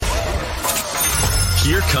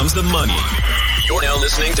Here comes the money. You're now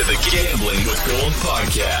listening to the Gambling with Gold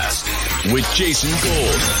podcast with Jason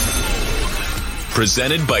Gold.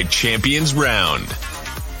 Presented by Champions Round.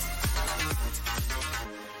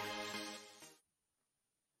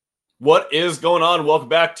 What is going on? Welcome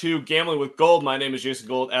back to Gambling with Gold. My name is Jason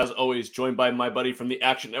Gold, as always, joined by my buddy from the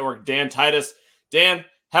Action Network, Dan Titus. Dan,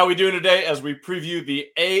 how are we doing today as we preview the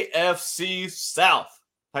AFC South?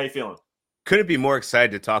 How you feeling? Couldn't be more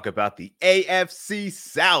excited to talk about the AFC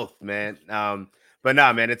South, man. But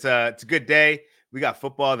nah, man, it's a good day. We got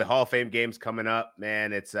football, the Hall of Fame games coming up,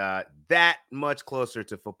 man. It's that much closer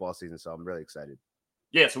to football season, so I'm really excited.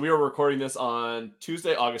 Yeah, so we are recording this on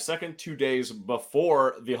Tuesday, August 2nd, 2 days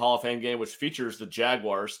before the Hall of Fame game, which features the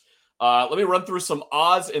Jaguars. Let me run through some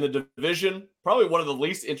odds in the division. Probably one of the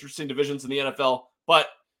least interesting divisions in the NFL, but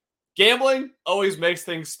gambling always makes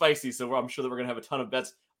things spicy, so I'm sure that we're going to have a ton of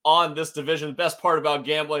bets on this division. Best part about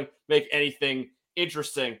gambling, make anything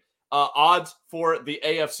interesting. Odds for the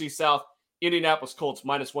AFC South: Indianapolis Colts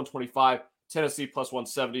minus 125, Tennessee plus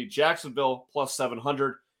 170, Jacksonville plus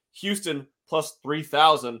 700, Houston plus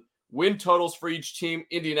 3,000. Win totals for each team: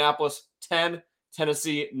 Indianapolis 10,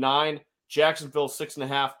 Tennessee 9, Jacksonville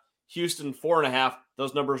 6.5, Houston 4.5.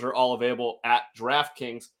 Those numbers are all available at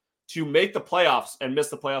DraftKings. To make the playoffs and miss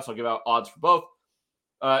the playoffs, I'll give out odds for both.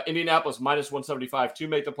 Indianapolis minus 175 to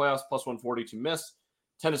make the playoffs, plus 140 to miss.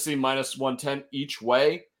 Tennessee minus 110 each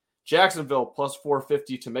way. Jacksonville plus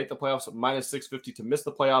 450 to make the playoffs, minus 650 to miss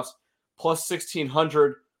the playoffs, plus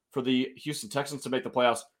 1,600 for the Houston Texans to make the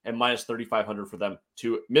playoffs, and minus 3,500 for them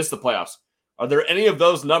to miss the playoffs. Are there any of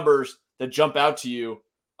those numbers that jump out to you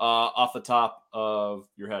off the top of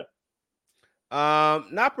your head?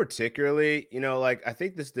 Not particularly. I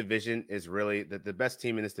think this division is really the best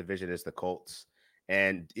team in this division is the Colts.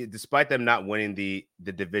 And despite them not winning the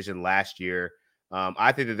division last year,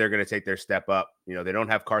 I think that they're going to take their step up. They don't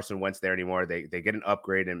have Carson Wentz there anymore. They get an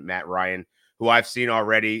upgrade in Matt Ryan, who I've seen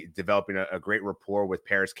already developing a great rapport with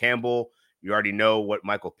Paris Campbell. You already know what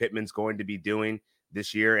Michael Pittman's going to be doing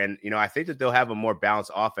this year. And, I think that they'll have a more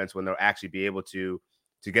balanced offense when they'll actually be able to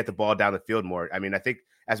get the ball down the field more. I mean, I think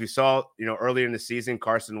as we saw, earlier in the season,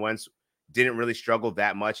 Carson Wentz didn't really struggle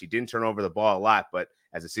that much. He didn't turn over the ball a lot, but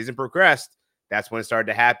as the season progressed, that's when it started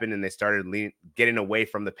to happen, and they started getting away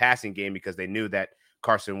from the passing game because they knew that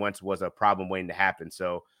Carson Wentz was a problem waiting to happen.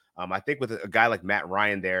 So I think with a guy like Matt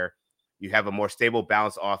Ryan there, you have a more stable,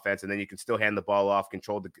 balanced offense, and then you can still hand the ball off,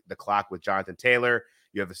 control the clock with Jonathan Taylor.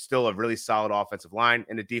 You have still a really solid offensive line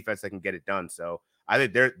and a defense that can get it done. So I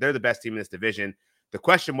think they're the best team in this division. The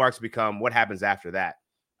question marks become what happens after that.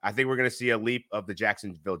 I think we're going to see a leap of the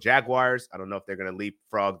Jacksonville Jaguars. I don't know if they're going to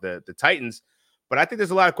leapfrog the Titans, but I think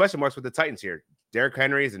there's a lot of question marks with the Titans here. Derrick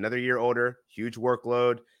Henry is another year older, huge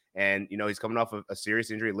workload, and, he's coming off of a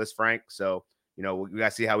serious injury, Liz Frank. So, we got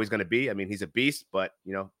to see how he's going to be. I mean, he's a beast, but,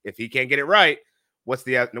 if he can't get it right, what's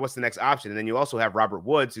the next option? And then you also have Robert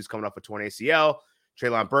Woods, who's coming off a torn ACL,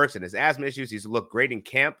 Treylon Burks and his asthma issues. He's looked great in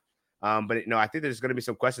camp. But, I think there's going to be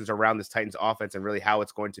some questions around this Titans offense and really how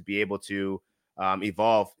it's going to be able to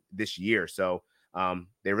evolve this year. So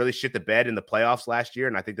they really shit the bed in the playoffs last year.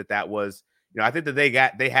 And I think that was, I think that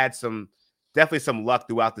they had definitely some luck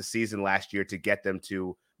throughout the season last year to get them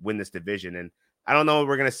to win this division. And I don't know if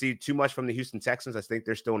we're going to see too much from the Houston Texans. I think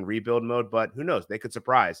they're still in rebuild mode, but who knows? They could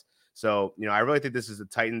surprise. So, I really think this is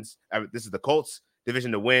the Colts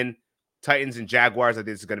division to win. Titans and Jaguars, I think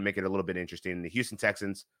this is going to make it a little bit interesting. The Houston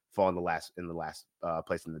Texans fall in the last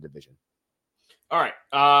place in the division. All right.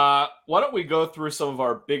 Why don't we go through some of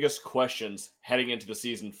our biggest questions heading into the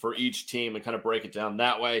season for each team and kind of break it down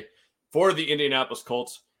that way. For the Indianapolis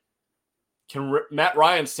Colts, can Matt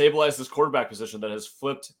Ryan stabilize this quarterback position that has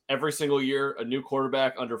flipped every single year? A new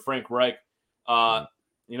quarterback under Frank Reich.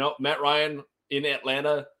 Matt Ryan in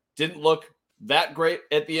Atlanta didn't look that great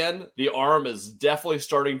at the end. The arm is definitely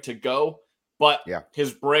starting to go, but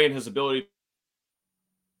his brain, his ability,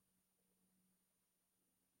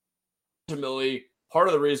 ultimately part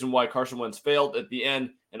of the reason why Carson Wentz failed at the end,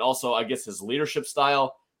 and also I guess his leadership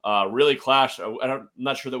style really clashed. I'm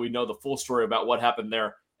not sure that we know the full story about what happened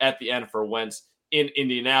there at the end for Wentz in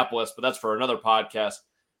Indianapolis, but that's for another podcast.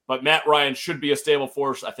 But Matt Ryan should be a stable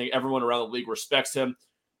force. I think everyone around the league respects him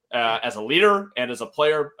as a leader and as a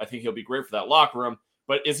player. I think he'll be great for that locker room.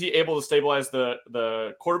 But is he able to stabilize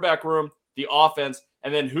the quarterback room, the offense,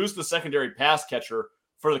 and then who's the secondary pass catcher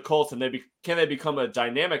for the Colts? And can they become a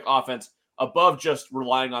dynamic offense above just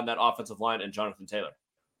relying on that offensive line and Jonathan Taylor?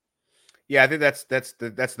 Yeah, I think that's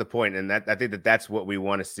the point, and I think that's what we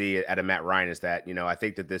want to see out of Matt Ryan is that I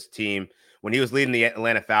think that this team, when he was leading the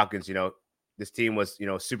Atlanta Falcons, this team was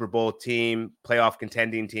Super Bowl team, playoff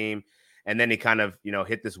contending team, And then he kind of,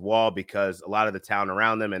 hit this wall because a lot of the talent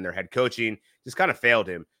around them and their head coaching just kind of failed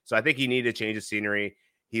him. So I think he needed to change the scenery.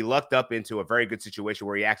 He lucked up into a very good situation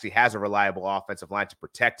where he actually has a reliable offensive line to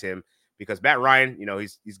protect him because Matt Ryan,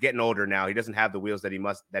 he's getting older now. He doesn't have the wheels that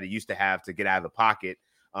he used to have to get out of the pocket.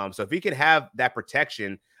 So if he can have that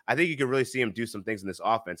protection, I think you can really see him do some things in this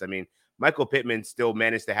offense. I mean, Michael Pittman still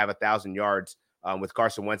managed to have 1,000 yards with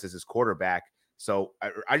Carson Wentz as his quarterback. So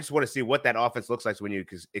I just want to see what that offense looks like when you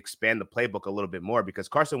expand the playbook a little bit more, because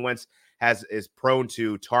Carson Wentz is prone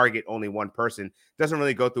to target only one person, doesn't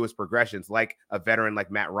really go through his progressions like a veteran like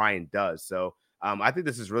Matt Ryan does. So I think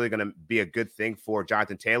this is really going to be a good thing for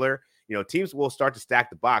Jonathan Taylor. Teams will start to stack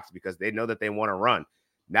the box because they know that they want to run.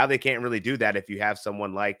 Now they can't really do that if you have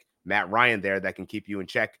someone like Matt Ryan there that can keep you in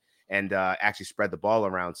check and actually spread the ball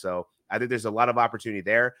around. So I think there's a lot of opportunity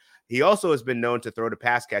there. He also has been known to throw to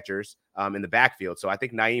pass catchers in the backfield. So I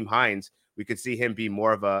think Nyheim Hines, we could see him be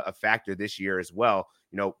more of a factor this year as well.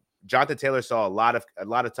 Jonathan Taylor saw a lot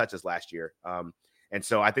of touches last year. And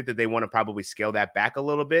so I think that they want to probably scale that back a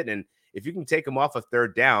little bit. And if you can take him off a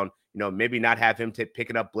third down, maybe not have him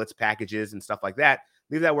picking up blitz packages and stuff like that,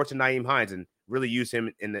 leave that work to Nyheim Hines and really use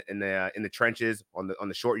him in the trenches on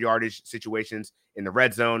the short yardage situations in the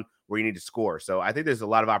red zone where you need to score. So I think there's a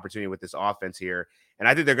lot of opportunity with this offense here, and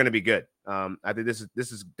I think they're going to be good. I think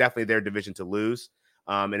this is definitely their division to lose,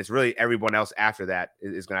 and it's really everyone else after that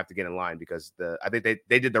is going to have to get in line because I think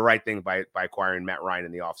they did the right thing by acquiring Matt Ryan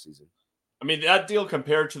in the offseason. I mean, that deal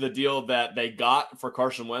compared to the deal that they got for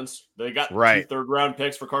Carson Wentz, they got 2 third-round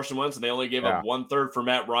picks for Carson Wentz, and they only gave up 1/3 for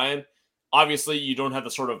Matt Ryan. Obviously, you don't have the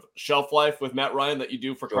sort of shelf life with Matt Ryan that you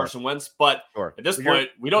do for Carson Wentz, but at this point,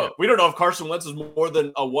 we don't know if Carson Wentz is more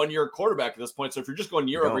than a 1-year quarterback at this point. So if you're just going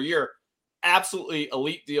year over year, absolutely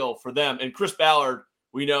elite deal for them. And Chris Ballard,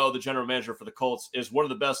 we know the general manager for the Colts, is one of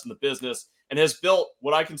the best in the business and has built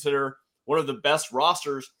what I consider one of the best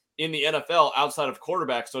rosters in the NFL outside of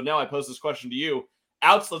quarterback. So now I pose this question to you.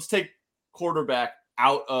 Let's take quarterback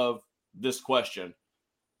out of this question.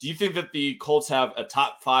 Do you think that the Colts have a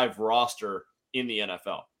top 5 roster in the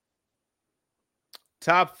NFL?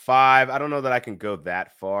 Top 5, I don't know that I can go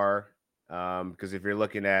that far because if you're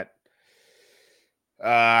looking at,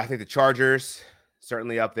 I think the Chargers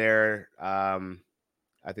certainly up there.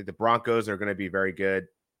 I think the Broncos are going to be very good.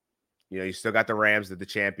 You still got the Rams, they're the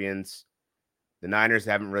champions. The Niners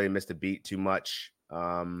haven't really missed a beat too much.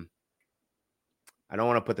 I don't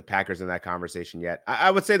want to put the Packers in that conversation yet. I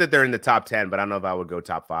would say that they're in the top 10, but I don't know if I would go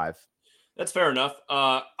top 5. That's fair enough.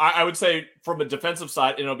 I would say from a defensive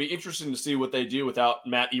side, it'll be interesting to see what they do without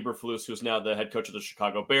Matt Eberflus, who's now the head coach of the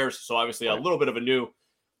Chicago Bears. So obviously a little bit of a new,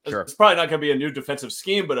 it's probably not going to be a new defensive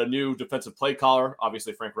scheme, but a new defensive play caller.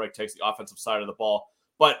 Obviously Frank Reich takes the offensive side of the ball,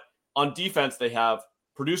 but on defense, they have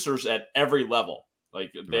producers at every level.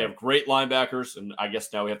 Like they have great linebackers, and I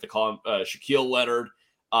guess now we have to call him Shaquille Leonard.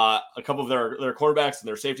 A couple of their quarterbacks and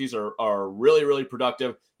their safeties are really, really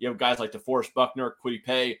productive. You have guys like DeForest Buckner, Kwity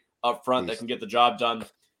Paye up front that can get the job done.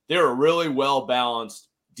 They're a really well-balanced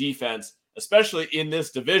defense, especially in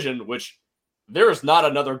this division, which there is not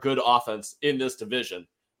another good offense in this division.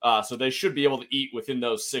 So they should be able to eat within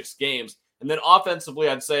those 6 games. And then offensively,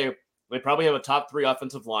 I'd say they probably have a top 3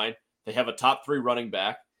 offensive line. They have a top 3 running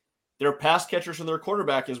back. Their pass catchers and their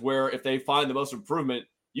quarterback is where, if they find the most improvement,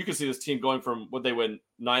 you can see this team going from what they win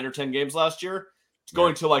 9 or 10 games last year to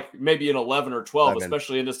going to like maybe an 11 or 12,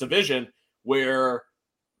 especially in this division where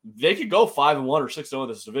they could go 5-1 or 6-0 in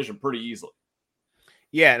this division pretty easily.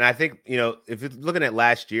 Yeah, and I think, if you're looking at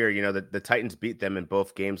last year, the Titans beat them in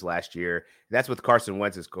both games last year. That's with Carson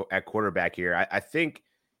Wentz at quarterback here. I think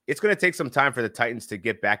it's going to take some time for the Titans to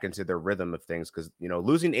get back into their rhythm of things because,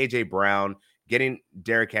 losing A.J. Brown, getting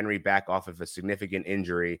Derrick Henry back off of a significant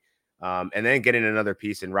injury, and then getting another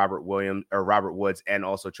piece in Robert Woods and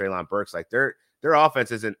also Treylon Burks, like their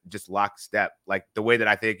offense isn't just lockstep. Like the way that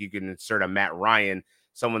I think you can insert a Matt Ryan,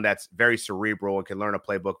 someone that's very cerebral and can learn a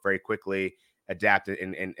playbook very quickly, adapt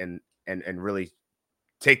and really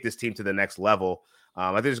take this team to the next level.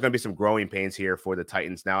 I think there's going to be some growing pains here for the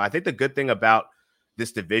Titans. Now, I think the good thing about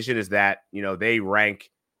this division is that, they rank,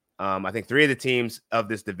 I think 3 of the teams of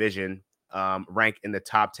this division rank in the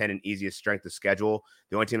top 10 in easiest strength of schedule.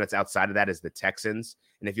 The only team that's outside of that is the Texans.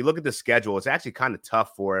 And if you look at the schedule, it's actually kind of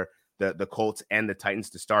tough for the Colts and the Titans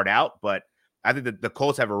to start out, but I think that the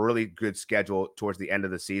Colts have a really good schedule towards the end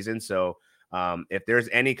of the season. So if there's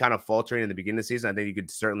any kind of faltering in the beginning of the season, I think you could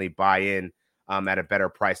certainly buy in at a better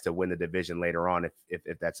price to win the division later on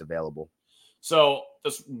if that's available. So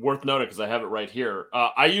it's worth noting because I have it right here.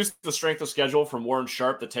 I use the strength of schedule from Warren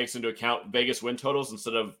Sharp that takes into account Vegas win totals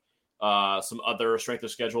instead of some other strength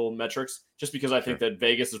of schedule metrics, just because I think that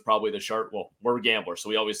Vegas is probably the sharp. Well, we're gamblers, so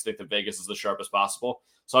we always think that Vegas is the sharpest possible.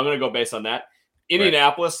 So I'm going to go based on that.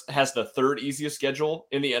 Indianapolis has the third easiest schedule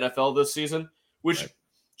in the NFL this season, which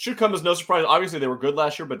should come as no surprise. Obviously, they were good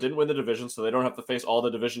last year, but didn't win the division, so they don't have to face all the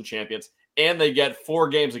division champions. And they get 4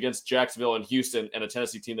 games against Jacksonville and Houston and a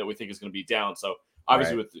Tennessee team that we think is going to be down. So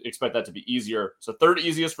obviously, we would expect that to be easier. So third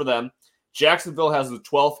easiest for them. Jacksonville has the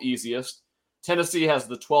 12th easiest. Tennessee has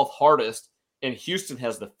the 12th hardest, and Houston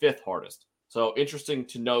has the 5th hardest. So interesting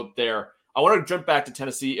to note there. I want to jump back to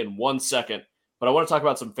Tennessee in 1 second, but I want to talk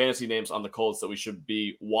about some fantasy names on the Colts that we should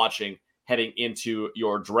be watching heading into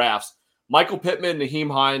your drafts. Michael Pittman, Nyheim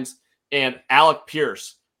Hines, and Alec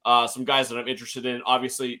Pierce, some guys that I'm interested in.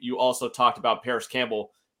 Obviously, you also talked about Paris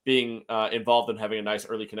Campbell being involved in having a nice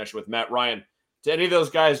early connection with Matt Ryan. Do any of those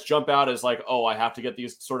guys jump out as like, oh, I have to get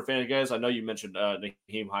these sort of fantasy guys? I know you mentioned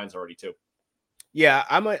Nyheim Hines already too. Yeah,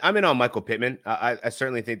 I'm in on Michael Pittman. I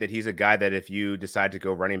certainly think that he's a guy that if you decide to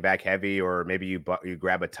go running back heavy, or maybe you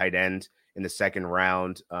grab a tight end in the second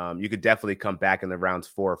round, you could definitely come back in the rounds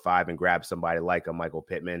 4 or 5 and grab somebody like a Michael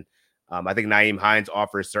Pittman. I think Nyheim Hines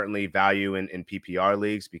offers certainly value in PPR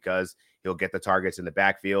leagues because he'll get the targets in the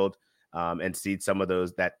backfield and seed some of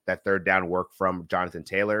those that third down work from Jonathan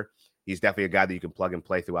Taylor. He's definitely a guy that you can plug and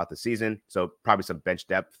play throughout the season. So probably some bench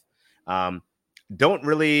depth. Haven't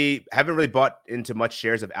really bought into much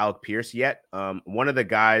shares of Alec Pierce yet. One of the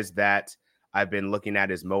guys that I've been looking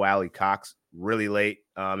at is Mo Alley Cox really late.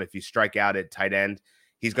 If you strike out at tight end,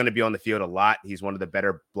 he's going to be on the field a lot. He's one of the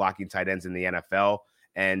better blocking tight ends in the NFL.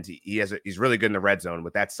 And he's really good in the red zone.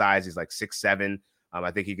 With that size, he's like 6'7".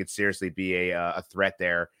 I think he could seriously be a threat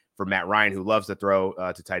there for Matt Ryan, who loves to throw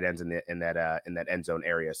to tight ends in that end zone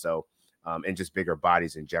area. So, and just bigger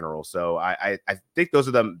bodies in general. So I think those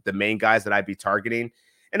are the main guys that I'd be targeting.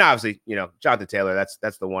 And obviously, Jonathan Taylor,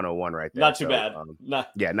 that's the 101 right there. Not too bad.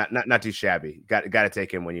 Not too shabby. Got to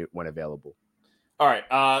take him when available. All right.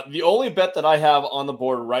 The only bet that I have on the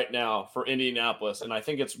board right now for Indianapolis, and I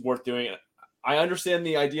think it's worth doing it. I understand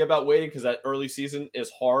the idea about waiting because that early season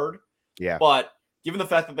is hard. Yeah. But given the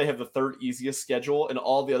fact that they have the third easiest schedule and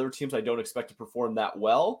all the other teams I don't expect to perform that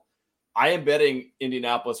well, I am betting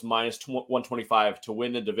Indianapolis minus 125 to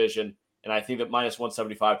win the division. And I think that minus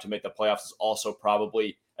 175 to make the playoffs is also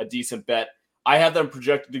probably a decent bet. I have them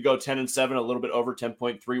projected to go 10-7, a little bit over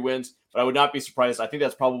 10.3 wins, but I would not be surprised. I think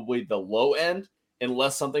that's probably the low end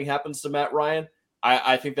unless something happens to Matt Ryan.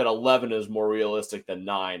 I think that 11 is more realistic than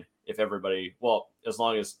 9. If everybody, as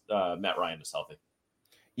long as Matt Ryan is healthy.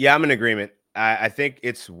 Yeah, I'm in agreement. I think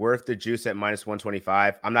it's worth the juice at minus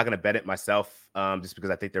 125. I'm not going to bet it myself just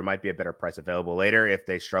because I think there might be a better price available later if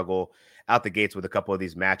they struggle out the gates with a couple of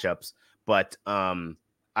these matchups. But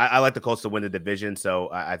I like the Colts to win the division, so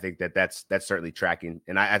I think that's certainly tracking.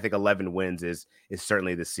 And I think 11 wins is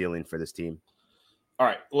certainly the ceiling for this team. All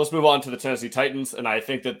right, let's move on to the Tennessee Titans. And I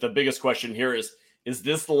think that the biggest question here is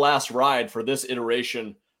this the last ride for this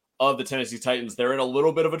iteration of the Tennessee Titans? They're in a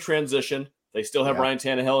little bit of a transition. They still have Ryan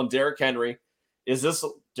Tannehill and Derrick Henry. Is this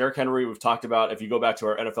Derrick Henry we've talked about? If you go back to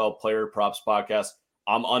our NFL player props podcast,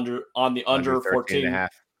 I'm on the under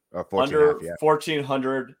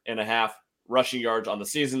 1,400 and a half rushing yards on the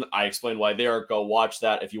season. I explained why there. Go watch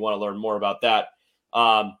that if you want to learn more about that.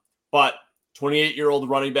 But 28-year-old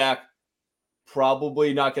running back,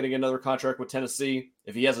 probably not getting another contract with Tennessee.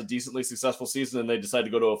 If he has a decently successful season and they decide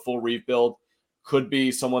to go to a full rebuild, could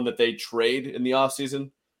be someone that they trade in the offseason.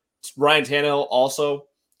 Ryan Tannehill also,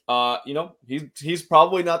 he's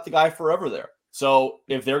probably not the guy forever there. So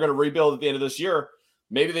if they're going to rebuild at the end of this year,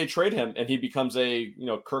 maybe they trade him and he becomes a,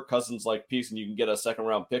 Kirk Cousins-like piece and you can get a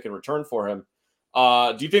second-round pick in return for him.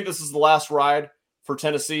 Do you think this is the last ride for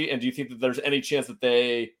Tennessee? And do you think that there's any chance that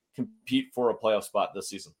they compete for a playoff spot this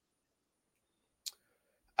season?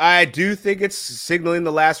 I do think it's signaling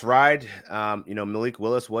the last ride. Malik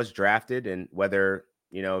Willis was drafted, and whether,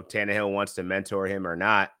 Tannehill wants to mentor him or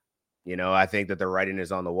not, I think that the writing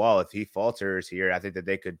is on the wall. If he falters here, I think that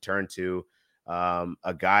they could turn to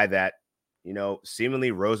a guy that, seemingly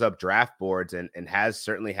rose up draft boards and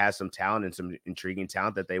certainly has some talent and some intriguing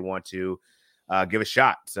talent that they want to give a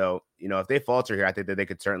shot. So, if they falter here, I think that they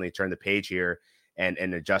could certainly turn the page here and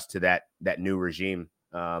adjust to that new regime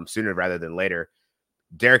sooner rather than later.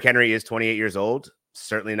 Derrick Henry is 28 years old.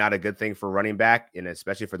 Certainly not a good thing for running back, and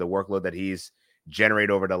especially for the workload that he's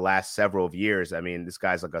generated over the last several years. I mean, this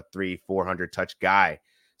guy's like a 300-400 touch guy.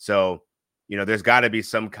 So, there's got to be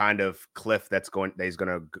some kind of cliff that he's going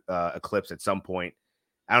to eclipse at some point.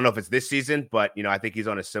 I don't know if it's this season, but, I think he's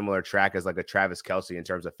on a similar track as like a Travis Kelce in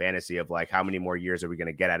terms of fantasy of like how many more years are we going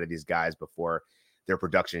to get out of these guys before their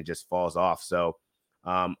production just falls off. So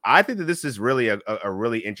I think that this is really a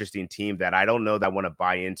really interesting team that I don't know that I want to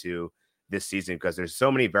buy into this season because there's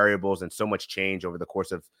so many variables and so much change over the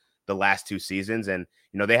course of the last 2 seasons. And,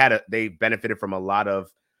 they benefited from a lot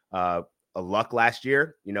of luck last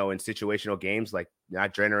year, in situational games, like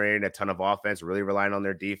not generating a ton of offense, really relying on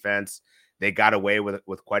their defense. They got away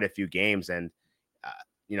with quite a few games. And,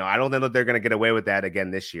 I don't know that they're going to get away with that again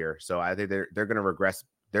this year. So I think they're going to regress.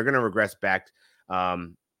 They're going to regress back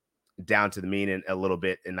down to the mean in a little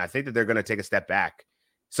bit. And I think that they're going to take a step back.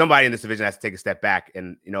 Somebody in this division has to take a step back.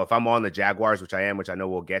 And, if I'm on the Jaguars, which I am, which I know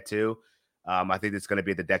we'll get to, I think it's going to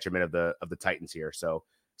be at the detriment of the Titans here. So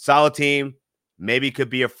solid team, maybe could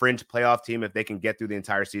be a fringe playoff team if they can get through the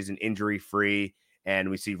entire season injury free. And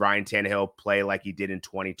we see Ryan Tannehill play like he did in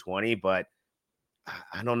 2020, but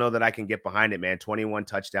I don't know that I can get behind it, man. 21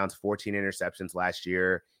 touchdowns, 14 interceptions last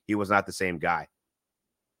year. He was not the same guy.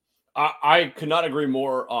 I could not agree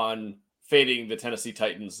more on fading the Tennessee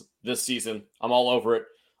Titans this season. I'm all over it.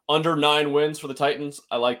 Under 9 wins for the Titans.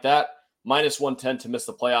 I like that. -110 to miss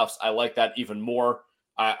the playoffs. I like that even more.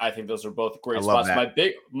 I think those are both great spots.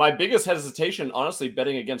 My biggest hesitation, honestly,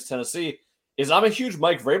 betting against Tennessee is I'm a huge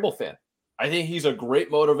Mike Vrabel fan. I think he's a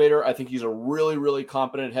great motivator. I think he's a really, really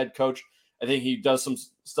competent head coach. I think he does some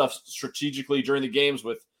stuff strategically during the games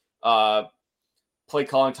with play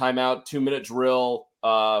calling timeout, 2-minute drill,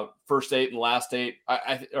 first 8 and last 8,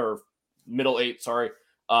 or middle 8. Sorry.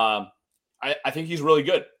 I think he's really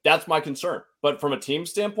good. That's my concern. But from a team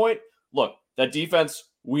standpoint, look, that defense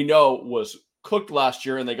we know was cooked last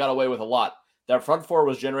year and they got away with a lot. That front four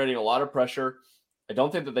was generating a lot of pressure. I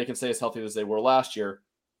don't think that they can stay as healthy as they were last year.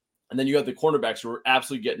 And then you have the cornerbacks who were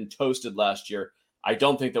absolutely getting toasted last year. I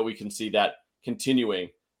don't think that we can see that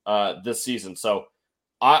continuing this season. So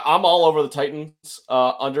I'm all over the Titans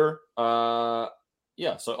under.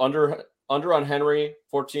 So under on Henry,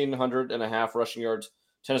 1,400.5 rushing yards.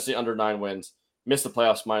 Tennessee under 9 wins. Missed the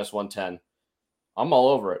playoffs -110. I'm all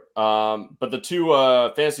over it. But the two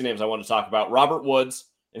fantasy names I want to talk about, Robert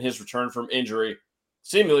Woods and his return from injury,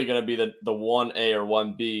 seemingly going to be the 1A or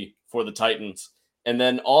 1B for the Titans. And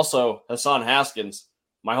then also Hassan Haskins.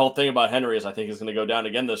 My whole thing about Henry is I think he's going to go down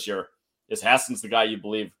again this year. Is Haskins the guy you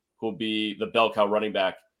believe who will be the bell cow running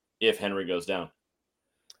back if Henry goes down?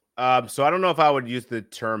 So I don't know if I would use the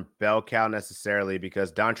term bell cow necessarily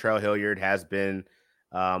because Dontrell Hilliard has been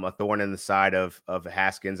a thorn in the side of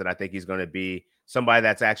Haskins. And I think he's going to be somebody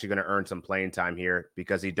that's actually going to earn some playing time here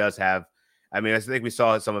because he does have, I think we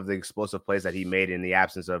saw some of the explosive plays that he made in the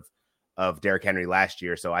absence of Derrick Henry last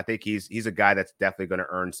year. So I think he's a guy that's definitely going to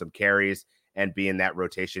earn some carries and be in that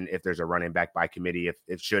rotation if there's a running back by committee,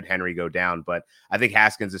 if should Henry go down. But I think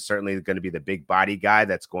Haskins is certainly going to be the big body guy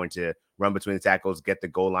that's going to run between the tackles, get the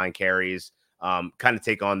goal line carries, kind of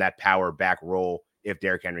take on that power back role if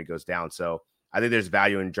Derrick Henry goes down. So I think there's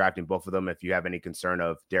value in drafting both of them if you have any concern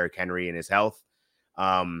of Derrick Henry and his health.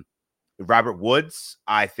 Robert Woods,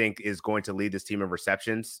 I think, is going to lead this team in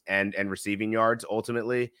receptions and receiving yards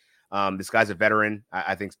ultimately. This guy's a veteran.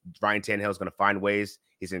 I think Ryan Tannehill is going to find ways.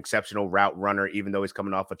 He's an exceptional route runner, even though he's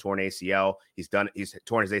coming off a torn ACL. He's torn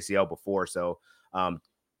his ACL before. So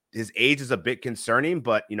his age is a bit concerning,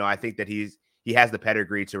 but I think that he has the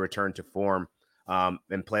pedigree to return to form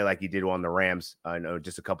and play like he did on the Rams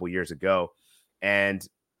just a couple years ago. And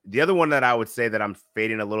the other one that I would say that I'm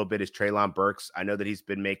fading a little bit is Treylon Burks. I know that he's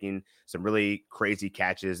been making some really crazy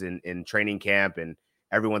catches in training camp, and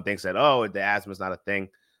everyone thinks that, the asthma is not a thing.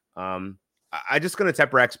 I just going to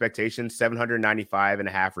temper expectations.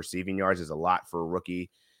 795.5 receiving yards is a lot for a rookie.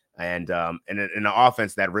 And in an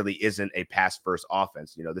offense that really isn't a pass first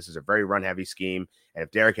offense. This is a very run heavy scheme. And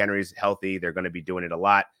if Derrick Henry's healthy, they're going to be doing it a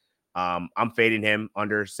lot. I'm fading him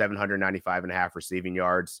under 795.5 receiving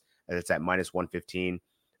yards. It's at -115.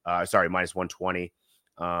 -120.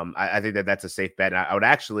 I think that's a safe bet. And I would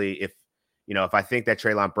actually, if I think that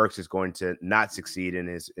Treylon Burks is going to not succeed in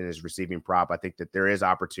his receiving prop, I think that there is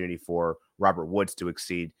opportunity for Robert Woods to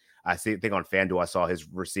exceed. I think on FanDuel, I saw his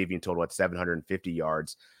receiving total at 750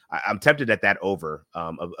 yards. I'm tempted at that over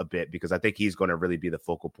a bit because I think he's going to really be the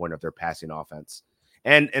focal point of their passing offense.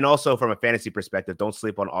 And also from a fantasy perspective, don't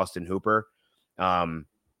sleep on Austin Hooper. I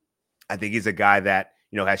think he's a guy that,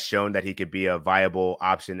 has shown that he could be a viable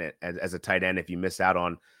option as a tight end if you miss out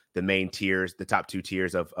on the main tiers, the top 2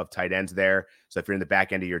 tiers of tight ends there. So if you're in the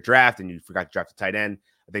back end of your draft and you forgot to draft a tight end,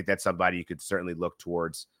 I think that's somebody you could certainly look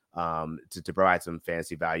towards to provide some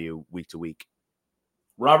fantasy value week to week.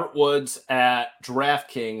 Robert Woods at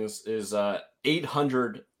DraftKings is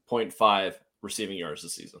 800.5 receiving yards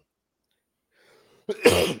this season.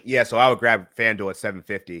 Yeah, so I would grab FanDuel at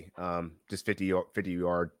 750, just 50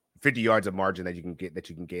 yards of margin that you can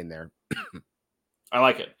gain there. I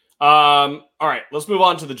like it. All right, let's move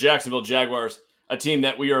on to the Jacksonville Jaguars, a team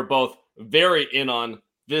that we are both very in on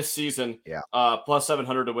this season. Yeah. Plus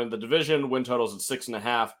 700 to win the division, win totals at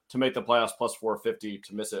 6.5 to make the playoffs, plus 450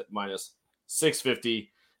 to miss it, minus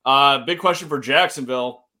 650. Big question for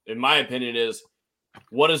Jacksonville, in my opinion, is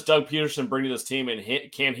what does Doug Peterson bring to this team, and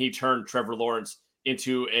can he turn Trevor Lawrence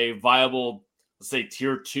into a viable, let's say,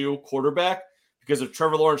 tier 2 quarterback? Because if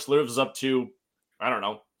Trevor Lawrence lives up to, I don't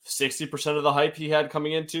know, 60% of the hype he had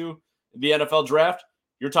coming into the NFL draft,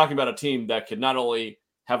 you're talking about a team that could not only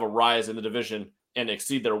have a rise in the division and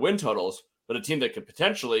exceed their win totals, but a team that could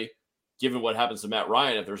potentially, given what happens to Matt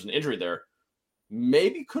Ryan, if there's an injury there,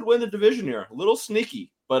 maybe could win the division here. A little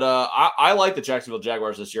sneaky, but I like the Jacksonville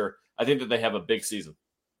Jaguars this year. I think that they have a big season.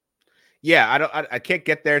 Yeah, I can't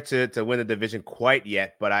get there to win the division quite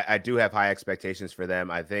yet, but I do have high expectations for them.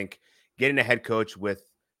 I think getting a head coach with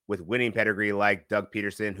winning pedigree like Doug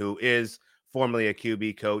Peterson, who is formerly a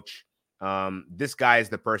QB coach, this guy is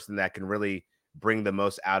the person that can really bring the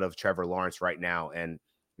most out of Trevor Lawrence right now. And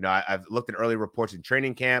I've looked at early reports in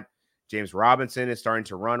training camp. James Robinson is starting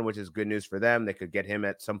to run, which is good news for them. They could get him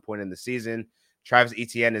at some point in the season. Travis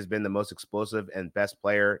Etienne has been the most explosive and best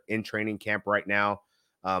player in training camp right now.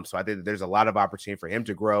 So I think that there's a lot of opportunity for him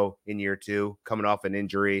to grow in year 2, coming off an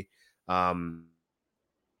injury.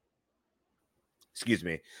 Excuse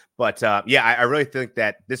me. But I really think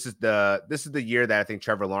that this is the year that I think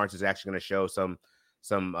Trevor Lawrence is actually going to show some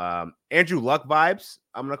Andrew Luck vibes,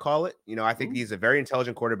 I'm going to call it. I think he's a very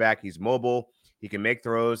intelligent quarterback. He's mobile. He can make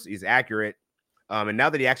throws. He's accurate. And now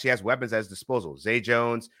that he actually has weapons at his disposal, Zay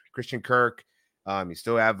Jones, Christian Kirk, you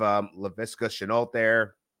still have Laviska Shenault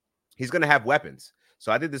there. He's going to have weapons.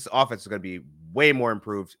 So I think this offense is going to be way more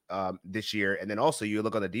improved this year. And then also you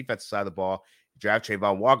look on the defensive side of the ball, draft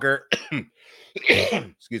Trayvon Walker,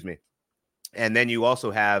 excuse me. And then you also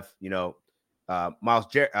have, Miles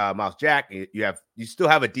Jack. You still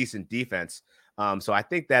have a decent defense. So I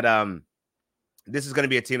think that this is going to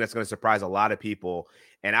be a team that's going to surprise a lot of people.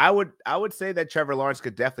 And I would say that Trevor Lawrence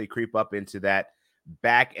could definitely creep up into that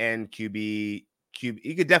back end QB.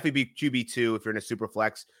 He could definitely be QB2 if you're in a super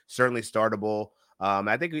flex, certainly startable.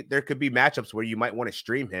 I think there could be matchups where you might want to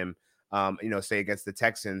stream him, say against the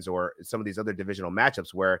Texans or some of these other divisional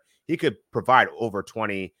matchups where he could provide over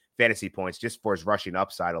 20 fantasy points just for his rushing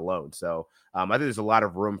upside alone. So I think there's a lot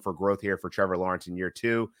of room for growth here for Trevor Lawrence in year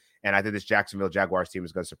 2. And I think this Jacksonville Jaguars team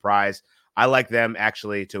is going to surprise. I like them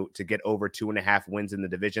actually to get over 2.5 wins in the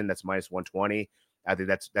division. That's minus 120. I think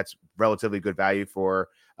that's relatively good value for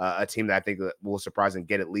a team that I think will surprise and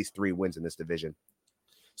get at least 3 wins in this division.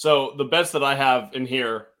 So the bets that I have in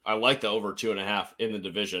here, I like the over 2.5 in the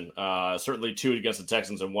division. Certainly 2 against the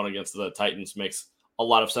Texans and 1 against the Titans makes a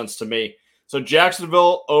lot of sense to me. So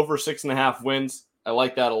Jacksonville over 6.5 wins. I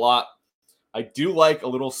like that a lot. I do like a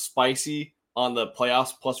little spicy on the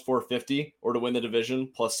playoffs plus 450 or to win the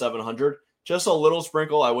division plus 700. Just a little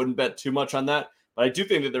sprinkle. I wouldn't bet too much on that. But I do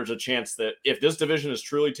think that there's a chance that if this division is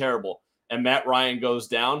truly terrible and Matt Ryan goes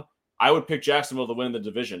down, I would pick Jacksonville to win the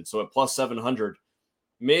division. So at plus 700,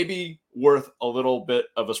 maybe worth a little bit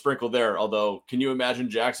of a sprinkle there. Although, can you imagine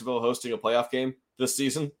Jacksonville hosting a playoff game this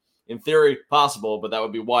season? In theory, possible, but that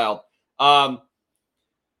would be wild. I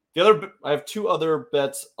have 2 other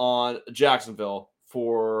bets on Jacksonville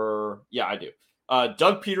I do.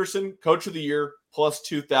 Doug Peterson, coach of the year, plus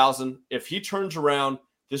 2,000. If he turns around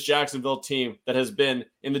this Jacksonville team that has been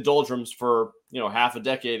in the doldrums for, half a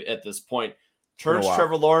decade at this point, turns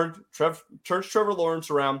Trevor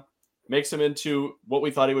Lawrence around, makes him into what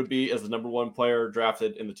we thought he would be as the number 1 player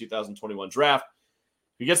drafted in the 2021 draft.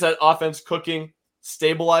 He gets that offense cooking,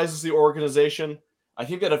 stabilizes the organization. I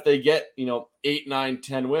think that if they get, 8, 9,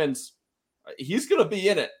 10 wins, he's going to be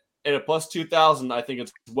in it. And at plus 2,000, I think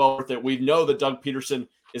it's well worth it. We know that Doug Peterson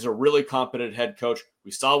is a really competent head coach.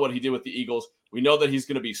 We saw what he did with the Eagles. We know that he's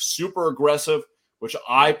going to be super aggressive, which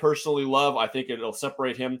I personally love. I think it'll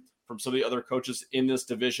separate him from some of the other coaches in this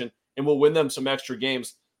division and will win them some extra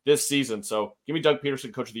games this season. So give me Doug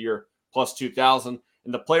Peterson, coach of the year, plus 2,000.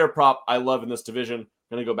 And the player prop I love in this division, I'm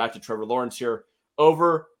going to go back to Trevor Lawrence here,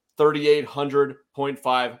 over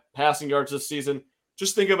 3,800.5 passing yards this season.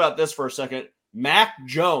 Just think about this for a second. Mac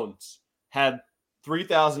Jones had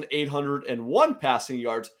 3,801 passing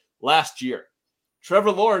yards last year.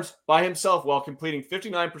 Trevor Lawrence by himself, while completing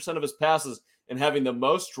 59% of his passes and having the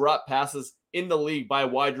most drop passes in the league by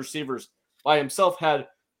wide receivers, by himself had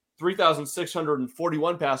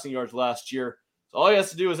 3,641 passing yards last year. So all he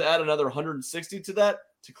has to do is add another 160 to that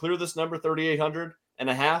to clear this number,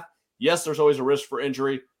 3,800.5. Yes, there's always a risk for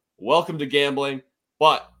injury. Welcome to gambling.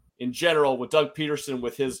 But in general, with Doug Peterson,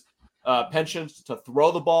 with his penchant to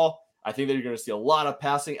throw the ball, I think that you're going to see a lot of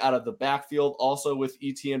passing out of the backfield also with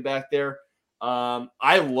Etienne back there.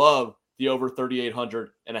 I love the over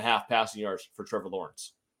 3,800.5 passing yards for Trevor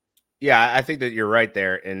Lawrence. Yeah, I think that you're right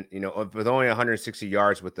there. And, with only 160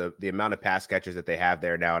 yards with the amount of pass catchers that they have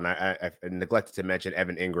there now, and I neglected to mention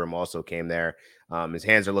Evan Ingram also came there. His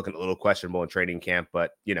hands are looking a little questionable in training camp,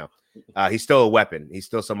 but, he's still a weapon. He's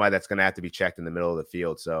still somebody that's going to have to be checked in the middle of the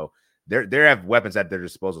field. So they have weapons at their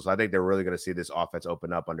disposal. So I think they're really going to see this offense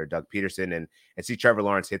open up under Doug Peterson and see Trevor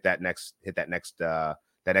Lawrence hit that next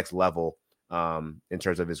level in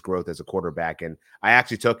terms of his growth as a quarterback. And I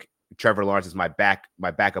actually took Trevor Lawrence as my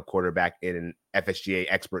backup quarterback in an FSGA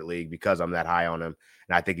expert league because I'm that high on him,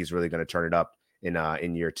 and I think he's really going to turn it up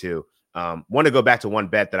in year two. Want to go back to one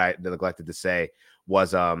bet that I neglected to say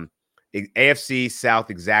was AFC South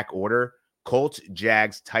exact order: Colts,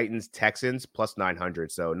 Jags, Titans, Texans plus 900.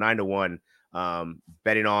 So 9-1.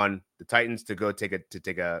 Betting on the Titans to go take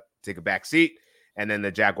a back seat, and then the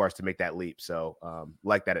Jaguars to make that leap. So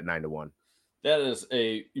like that at 9-1. That is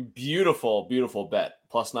a beautiful, beautiful bet.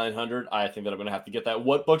 Plus 900. I think that I'm going to have to get that.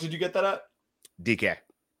 What book did you get that at? DK.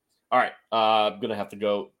 All right. I'm going to have to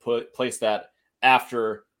go place that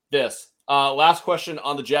after this. Last question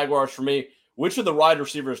on the Jaguars for me. Which of the wide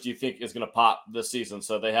receivers do you think is going to pop this season?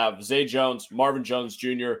 So they have Zay Jones, Marvin Jones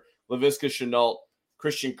Jr., Laviska Shenault,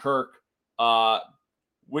 Christian Kirk.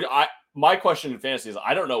 My question in fantasy is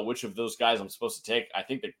I don't know which of those guys I'm supposed to take. I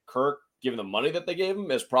think that Kirk, given the money that they gave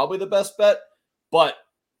him, is probably the best bet. But,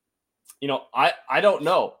 I don't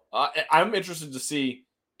know. I'm interested to see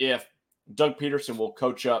if Doug Peterson will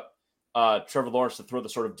coach up Trevor Lawrence to throw the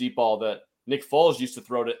sort of deep ball that Nick Foles used to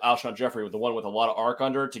throw to Alshon Jeffrey, with the one with a lot of arc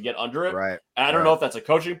under it to get under it. Right. And I don't know if that's a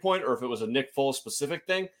coaching point or if it was a Nick Foles specific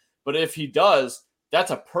thing. But if he does,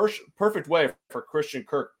 that's a perfect way for Christian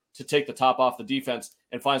Kirk to take the top off the defense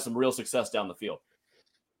and find some real success down the field.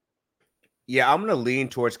 Yeah, I'm going to lean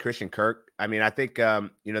towards Christian Kirk. I mean, I think,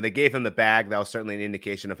 they gave him the bag. That was certainly an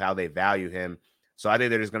indication of how they value him. So I think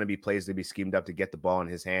there's going to be plays to be schemed up to get the ball in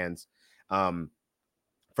his hands.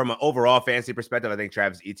 From an overall fantasy perspective, I think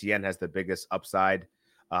Travis Etienne has the biggest upside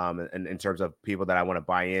in terms of people that I want to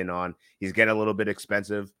buy in on. He's getting a little bit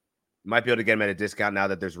expensive. Might be able to get him at a discount now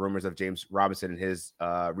that there's rumors of James Robinson and his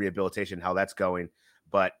rehabilitation, how that's going.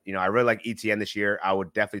 But, I really like Etienne this year. I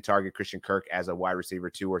would definitely target Christian Kirk as a wide receiver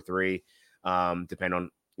 2 or 3. Depending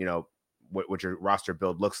on, what your roster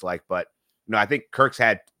build looks like. But, I think Kirk's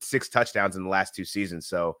had 6 touchdowns in the last 2 seasons.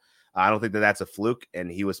 So I don't think that that's a fluke. And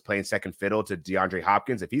he was playing second fiddle to DeAndre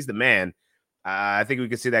Hopkins. If he's the man, I think we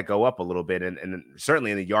could see that go up a little bit. And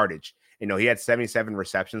certainly in the yardage, he had 77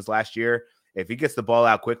 receptions last year. If he gets the ball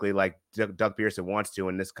out quickly, like Doug Peterson wants to,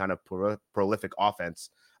 in this kind of prolific offense,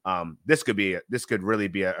 this could really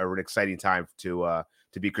be an exciting time to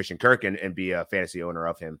be Christian Kirk and be a fantasy owner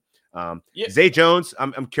of him. Zay Jones,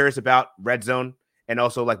 I'm curious about red zone, and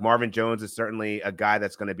also like Marvin Jones is certainly a guy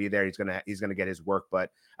that's going to be there. He's going to get his work, but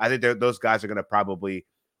I think those guys are going to probably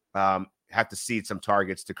have to cede some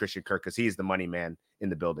targets to Christian Kirk because he's the money man in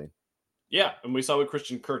the building. Yeah, and we saw what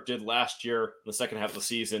Christian Kirk did last year, in the second half of the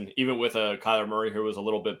season, even with Kyler Murray, who was a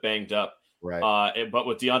little bit banged up. Right. But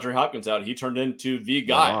with DeAndre Hopkins out, he turned into the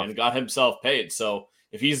guy and got himself paid. So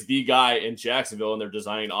if he's the guy in Jacksonville and they're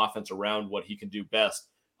designing offense around what he can do best,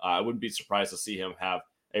 I wouldn't be surprised to see him have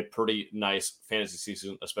a pretty nice fantasy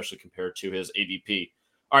season, especially compared to his ADP.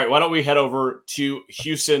 All right, why don't we head over to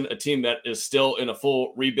Houston, a team that is still in a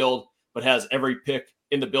full rebuild, but has every pick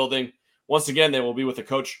in the building. Once again, they will be with a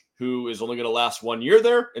coach who is only going to last 1 year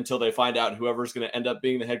there until they find out whoever's going to end up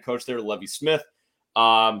being the head coach there, Lovie Smith.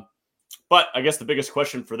 But I guess the biggest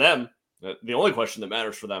question for them, the only question that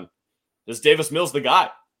matters for them, is Davis Mills the guy?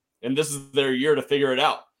 And this is their year to figure it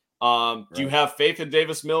out. Do you have faith in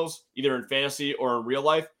Davis Mills, either in fantasy or in real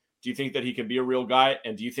life? Do you think that he can be a real guy?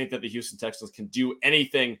 And do you think that the Houston Texans can do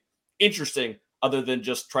anything interesting other than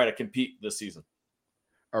just try to compete this season?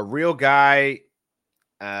 A real guy,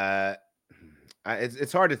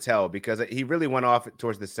 it's hard to tell because he really went off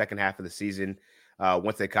towards the second half of the season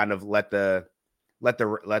once they kind of let the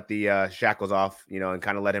shackles off, and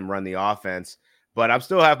kind of let him run the offense. But I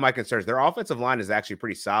still have my concerns. Their offensive line is actually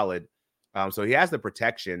pretty solid. So he has the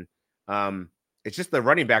protection. It's just the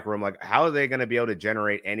running back room. Like, how are they going to be able to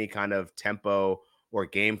generate any kind of tempo or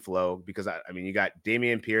game flow? Because I mean, you got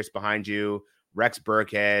Dameon Pierce behind you, Rex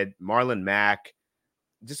Burkhead, Marlon Mack,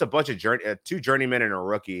 just a bunch of two journeymen and a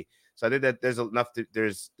rookie. So I think that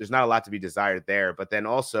there's not a lot to be desired there. But then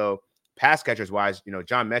also pass catchers wise,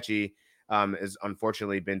 John Mechie has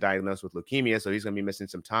unfortunately been diagnosed with leukemia, so he's going to be missing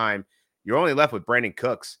some time. You're only left with Brandon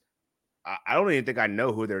Cooks. I don't even think I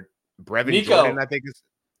know who they're. Brevin Jordan, I think is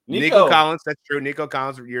Nico Collins, that's true. Nico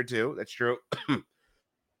Collins for year 2, that's true.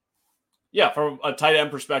 Yeah, from a tight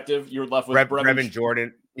end perspective, you're left with Brevin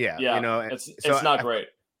Jordan. Yeah, it's not great.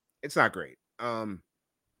 It's not great. I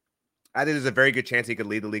think there's a very good chance he could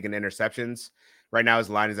lead the league in interceptions. Right now, his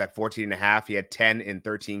line is at 14.5. He had 10 in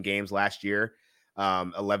 13 games last year,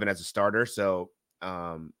 11 as a starter. So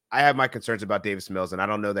I have my concerns about Davis Mills, and I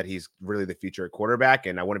don't know that he's really the future at quarterback.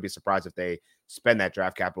 And I wouldn't be surprised if they spend that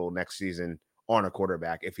draft capital next season on a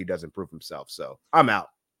quarterback if he doesn't prove himself. So I'm out.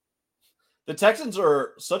 The Texans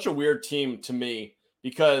are such a weird team to me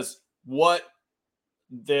because what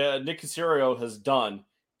Nick Caserio has done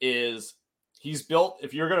is he's built,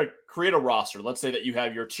 if you're going to create a roster, let's say that you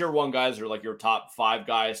have your tier 1 guys or like your top 5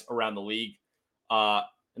 guys around the league, and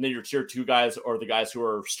then your tier 2 guys or the guys who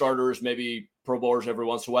are starters, maybe Pro Bowlers every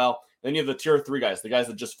once in a while. Then you have the tier 3 guys, the guys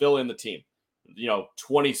that just fill in the team,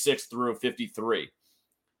 26 through 53.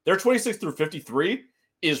 Their 26 through 53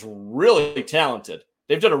 is really talented.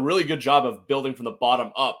 They've done a really good job of building from the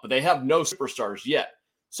bottom up, but they have no superstars yet.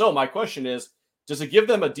 So my question is, does it give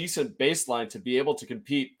them a decent baseline to be able to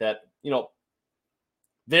compete that,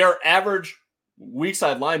 their average weak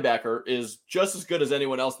side linebacker is just as good as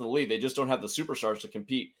anyone else in the league. They just don't have the superstars to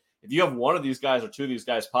compete. If you have one of these guys or two of these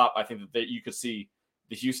guys pop, I think that you could see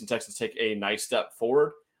the Houston Texans take a nice step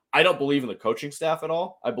forward. I don't believe in the coaching staff at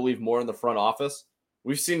all. I believe more in the front office.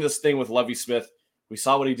 We've seen this thing with Lovie Smith. We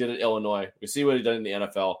saw what he did at Illinois. We see what he did in the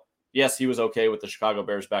NFL. Yes, he was okay with the Chicago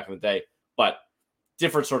Bears back in the day, but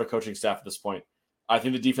different sort of coaching staff at this point. I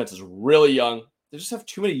think the defense is really young. They just have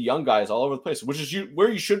too many young guys all over the place, which is where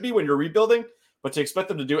you should be when you're rebuilding. But to expect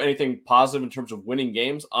them to do anything positive in terms of winning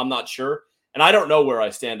games, I'm not sure. And I don't know where I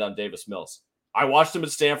stand on Davis Mills. I watched him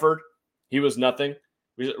at Stanford. He was nothing.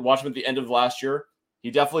 We watched him at the end of last year.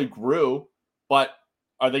 He definitely grew, but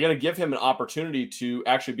are they going to give him an opportunity to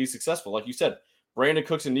actually be successful? Like you said, Brandon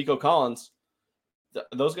Cooks and Nico Collins,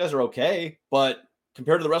 those guys are okay, but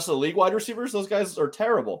compared to the rest of the league wide receivers, those guys are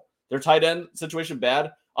terrible. Their tight end situation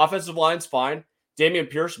bad. Offensive line's fine. Dameon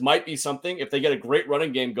Pierce might be something. If they get a great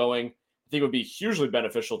running game going, I think it would be hugely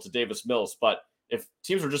beneficial to Davis Mills. But if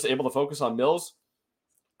teams are just able to focus on Mills,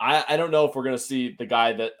 I don't know if we're going to see the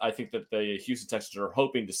guy that I think that the Houston Texans are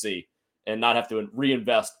hoping to see and not have to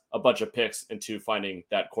reinvest a bunch of picks into finding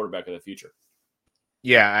that quarterback of the future.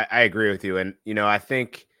 Yeah, I agree with you. And, I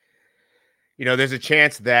think, there's a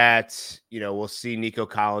chance that, we'll see Nico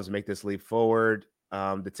Collins make this leap forward.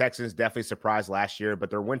 The Texans definitely surprised last year, but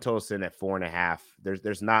their win total is in at 4.5.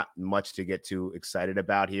 There's not much to get too excited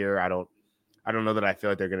about here. I don't know that I feel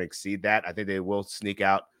like they're going to exceed that. I think they will sneak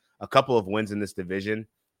out a couple of wins in this division,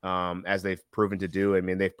 as they've proven to do. I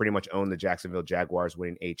mean, they've pretty much owned the Jacksonville Jaguars,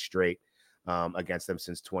 winning 8 straight against them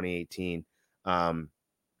since 2018.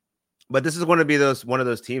 But this is going to be one of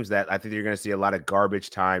those teams that I think you're going to see a lot of garbage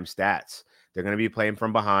time stats. They're going to be playing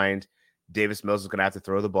from behind. Davis Mills is going to have to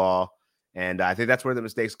throw the ball. And I think that's where the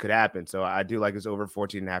mistakes could happen. So I do like his over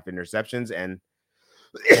 14.5 interceptions. And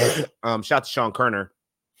shout out to Sean Kerner,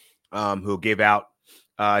 who gave out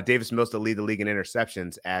Davis Mills to lead the league in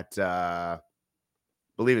interceptions at, I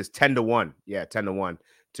believe it's 10-1. Yeah, 10-1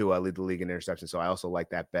 to lead the league in interceptions. So I also like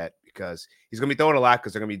that bet because he's going to be throwing a lot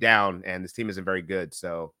because they're going to be down and this team isn't very good.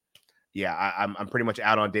 So, yeah, I'm pretty much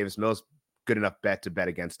out on Davis Mills. Good enough bet to bet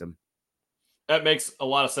against him. That makes a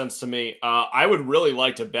lot of sense to me. I would really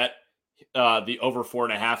like to bet the over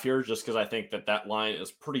 4.5 here, just because I think that line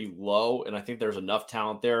is pretty low, and I think there's enough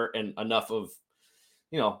talent there and enough of,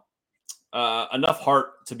 enough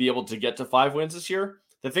heart to be able to get to 5 wins this year.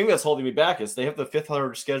 The thing that's holding me back is they have the 5th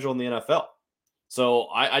hardest schedule in the NFL. So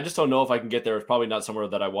I just don't know if I can get there. It's probably not somewhere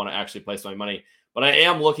that I want to actually place my money, but I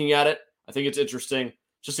am looking at it. I think it's interesting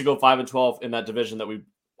just to go 5-12 in that division that we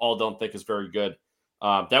all don't think is very good.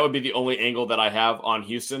 That would be the only angle that I have on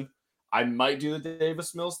Houston. I might do the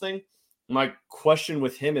Davis Mills thing. My question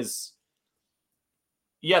with him is,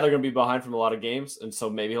 yeah, they're going to be behind from a lot of games, and so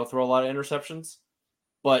maybe he'll throw a lot of interceptions.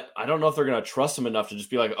 But I don't know if they're going to trust him enough to just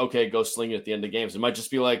be like, okay, go sling it at the end of games. It might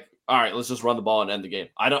just be like, all right, let's just run the ball and end the game.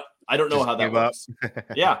 I don't know just how that works.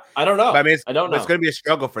 Yeah, I don't know. But, I mean, I don't know. It's going to be a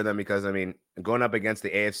struggle for them because, going up against the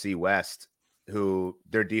AFC West, who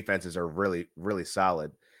their defenses are really, really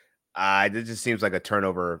solid. It just seems like a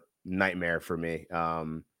turnover nightmare for me.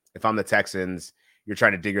 If I'm the Texans, you're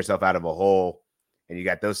trying to dig yourself out of a hole, and you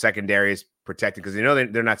got those secondaries protected because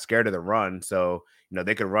they're not scared of the run. So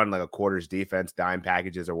they could run like a quarters defense, dime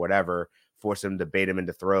packages or whatever, force him to bait him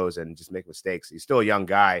into throws and just make mistakes. He's still a young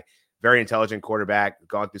guy, very intelligent quarterback,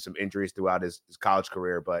 gone through some injuries throughout his college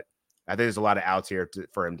career, but I think there's a lot of outs here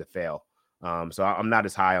for him to fail. So I'm not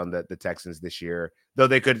as high on the Texans this year, though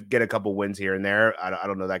they could get a couple wins here and there. I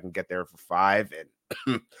don't know that I can get there for 5,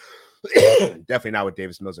 and definitely not with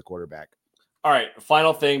Davis Mills at quarterback. All right,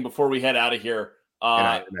 final thing before we head out of here. And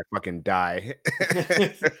I fucking die.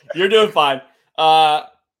 You're doing fine.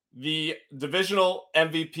 The divisional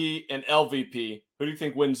MVP and LVP. Who do you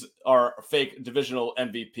think wins our fake divisional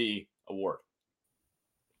MVP award?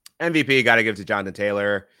 MVP got to give to Jonathan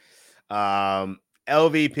Taylor.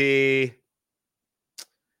 LVP.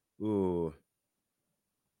 Ooh.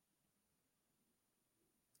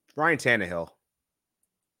 Ryan Tannehill.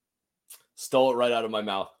 Stole it right out of my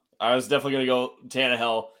mouth. I was definitely going to go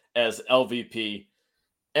Tannehill as LVP.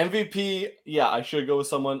 MVP, yeah, I should go with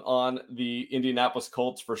someone on the Indianapolis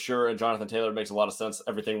Colts for sure. And Jonathan Taylor makes a lot of sense.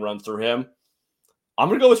 Everything runs through him. I'm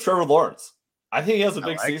going to go with Trevor Lawrence. I think he has a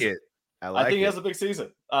big season. I think he has a big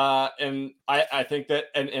season. And I think that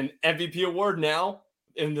an MVP award now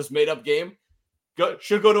in this made-up game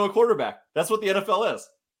should go to a quarterback. That's what the NFL is.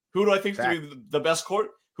 Who do I think is going to be the best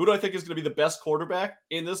Who do I think is going to be the best quarterback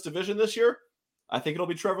in this division this year? I think it'll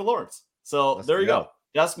be Trevor Lawrence. So there you go.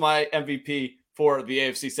 That's my MVP for the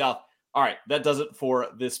AFC South. All right, that does it for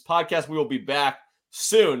this podcast. We will be back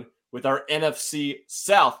soon with our NFC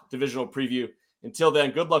South divisional preview. Until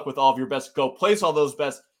then, good luck with all of your bets. Go place all those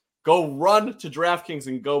bets. Go run to DraftKings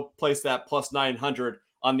and go place that plus 900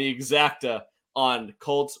 on the exacta on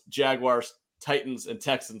Colts, Jaguars, Titans, and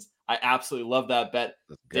Texans. I absolutely love that bet.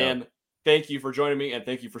 Dan, thank you for joining me, and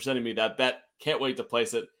thank you for sending me that bet. Can't wait to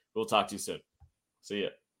place it. We'll talk to you soon. See ya.